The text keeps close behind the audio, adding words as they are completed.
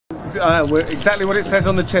exactly what it says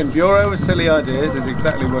on the tin. Bureau of Silly Ideas is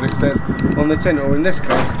exactly what it says on the tin, or in this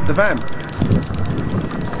case, the van.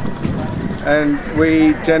 And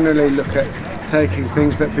we generally look at taking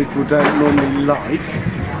things that people don't normally like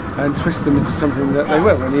and twist them into something that they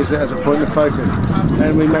will, and use it as a point of focus.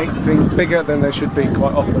 And we make things bigger than they should be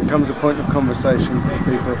quite often. It becomes a point of conversation for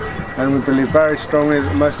people, and we believe very strongly that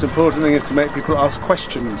the most important thing is to make people ask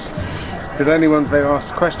questions. Because only once they've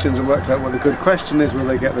asked questions and worked out what a good question is will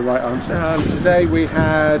they get the right answer. Today we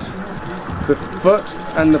had the foot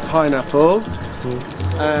and the pineapple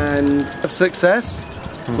and success,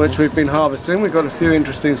 which we've been harvesting. We've got a few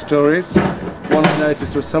interesting stories. One I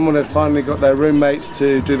noticed was someone had finally got their roommates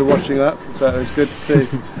to do the washing up, so it was good to see.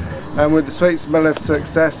 And with the sweet smell of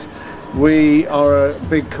success, we are a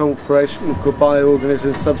big corporation called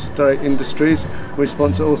Bioorganisms Substrate Industries. We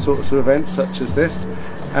sponsor all sorts of events such as this,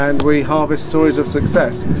 and we harvest stories of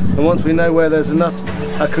success. And once we know where there's enough,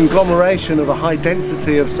 a conglomeration of a high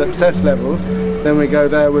density of success levels, then we go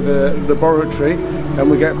there with a laboratory and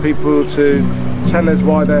we get people to tell us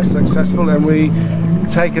why they're successful, and we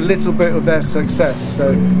take a little bit of their success.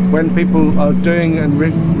 So when people are doing and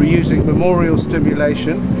reusing memorial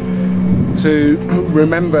stimulation to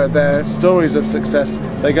remember their stories of success,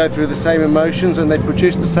 they go through the same emotions and they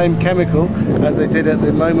produce the same chemical as they did at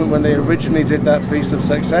the moment when they originally did that piece of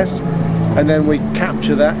success. And then we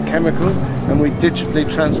capture that chemical and we digitally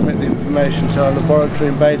transmit the information to our laboratory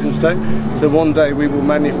in Basingstoke. So one day we will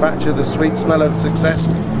manufacture the sweet smell of success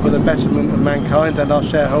for the betterment of mankind and our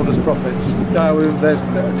shareholders' profits.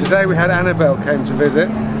 Today we had Annabelle came to visit.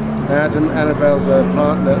 Annabelle's a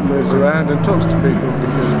plant that moves around and talks to people,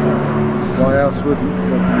 because why else wouldn't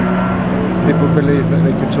people believe that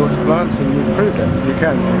they can talk to plants, and we've proved it. You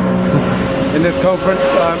can. In this conference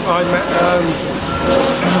I met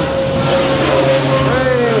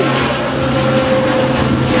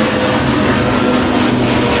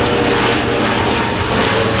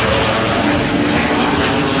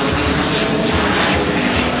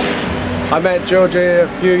I met Georgie a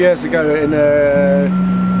few years ago in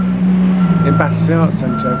Battersea Arts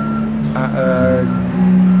Centre at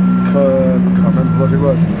I can't remember what it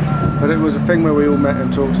was, but it was a thing where we all met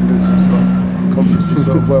and talked and did conferences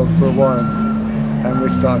sort of world for a while, and we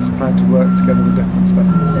started to plan to work together with different stuff.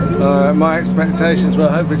 My expectations were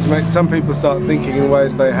hopefully to make some people start thinking in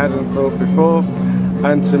ways they hadn't thought before,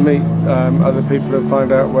 and to meet other people and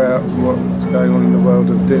find out what's going on in the world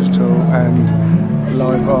of digital and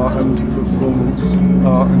live art and performance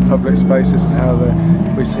art in public spaces, and how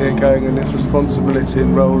we see it going, and its responsibility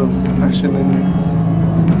and role and passion in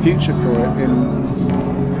the future for it in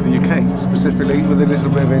the UK, specifically with a little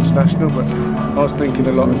bit of international. But I was thinking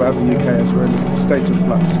a lot about the UK as we're in a state of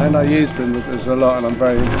flux, and I use them as a lot, and I'm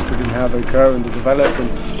very interested in how they grow and develop, and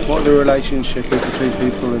what the relationship is between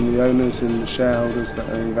people and the owners and the shareholders that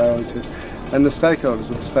are involved, and the stakeholders.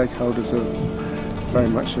 The stakeholders are very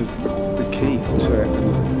much the key to it,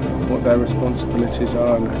 and what their responsibilities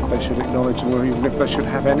are, and if they should acknowledge them, or even if they should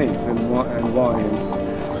have any, and why.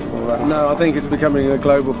 No, I think it's becoming a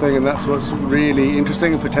global thing, and that's what's really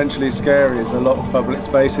interesting and potentially scary, is a lot of public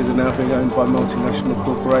spaces are now being owned by multinational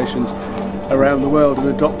corporations around the world and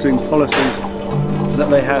adopting policies that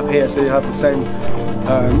they have here. So you have the same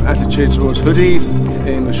attitude towards hoodies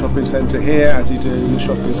in the shopping centre here as you do in the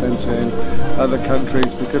shopping centre in other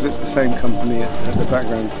countries, because it's the same company at the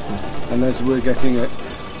background. And as we're getting it,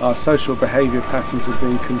 our social behaviour patterns are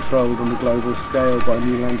being controlled on a global scale by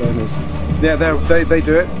new landowners. Yeah, they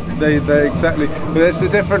do it. They exactly. But it's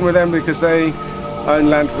different with them because they own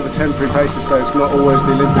land for the temporary basis, so it's not always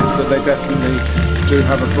the Olympics, but they definitely do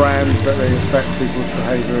have a brand that they affect people's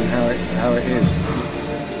behaviour and how it is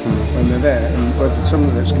when they're there. And whether some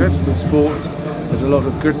of it's good, the sport, there's a lot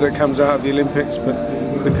of good that comes out of the Olympics, but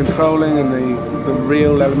the controlling and the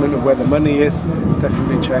real element of where the money is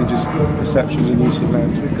definitely changes perceptions in use of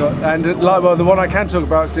land. Well, the one I can talk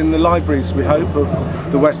about is in the libraries, we hope,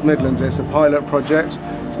 of the West Midlands. It's a pilot project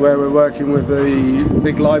where we're working with the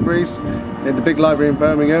big libraries, in the big library in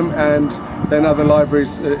Birmingham, and then other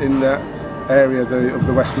libraries in that area of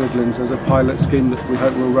the West Midlands. As a pilot scheme that we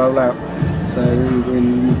hope will roll out. So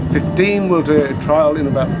in 15 we'll do a trial in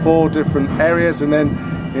about 4 different areas, and then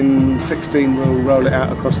in 16 we'll roll it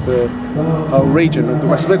out across the whole region of the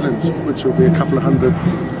West Midlands, which will be a couple of hundred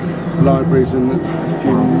libraries and a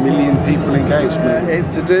few million people engaged.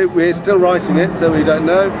 We're still writing it, so we don't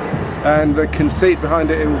know, and the conceit behind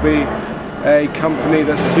it will be a company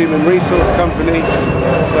that's a human resource company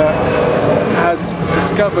that has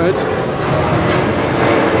discovered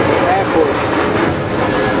airports.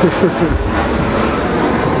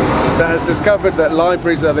 that has discovered that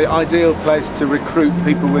libraries are the ideal place to recruit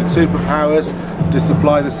people with superpowers to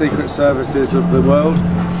supply the secret services of the world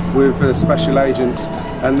with special agents.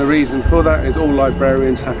 And the reason for that is all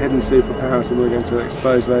librarians have hidden superpowers, and we're going to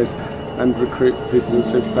expose those and recruit people with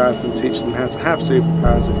superpowers and teach them how to have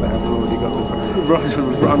superpowers if they haven't already got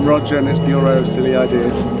them. I'm Roger, and it's Bureau of Silly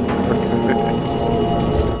Ideas.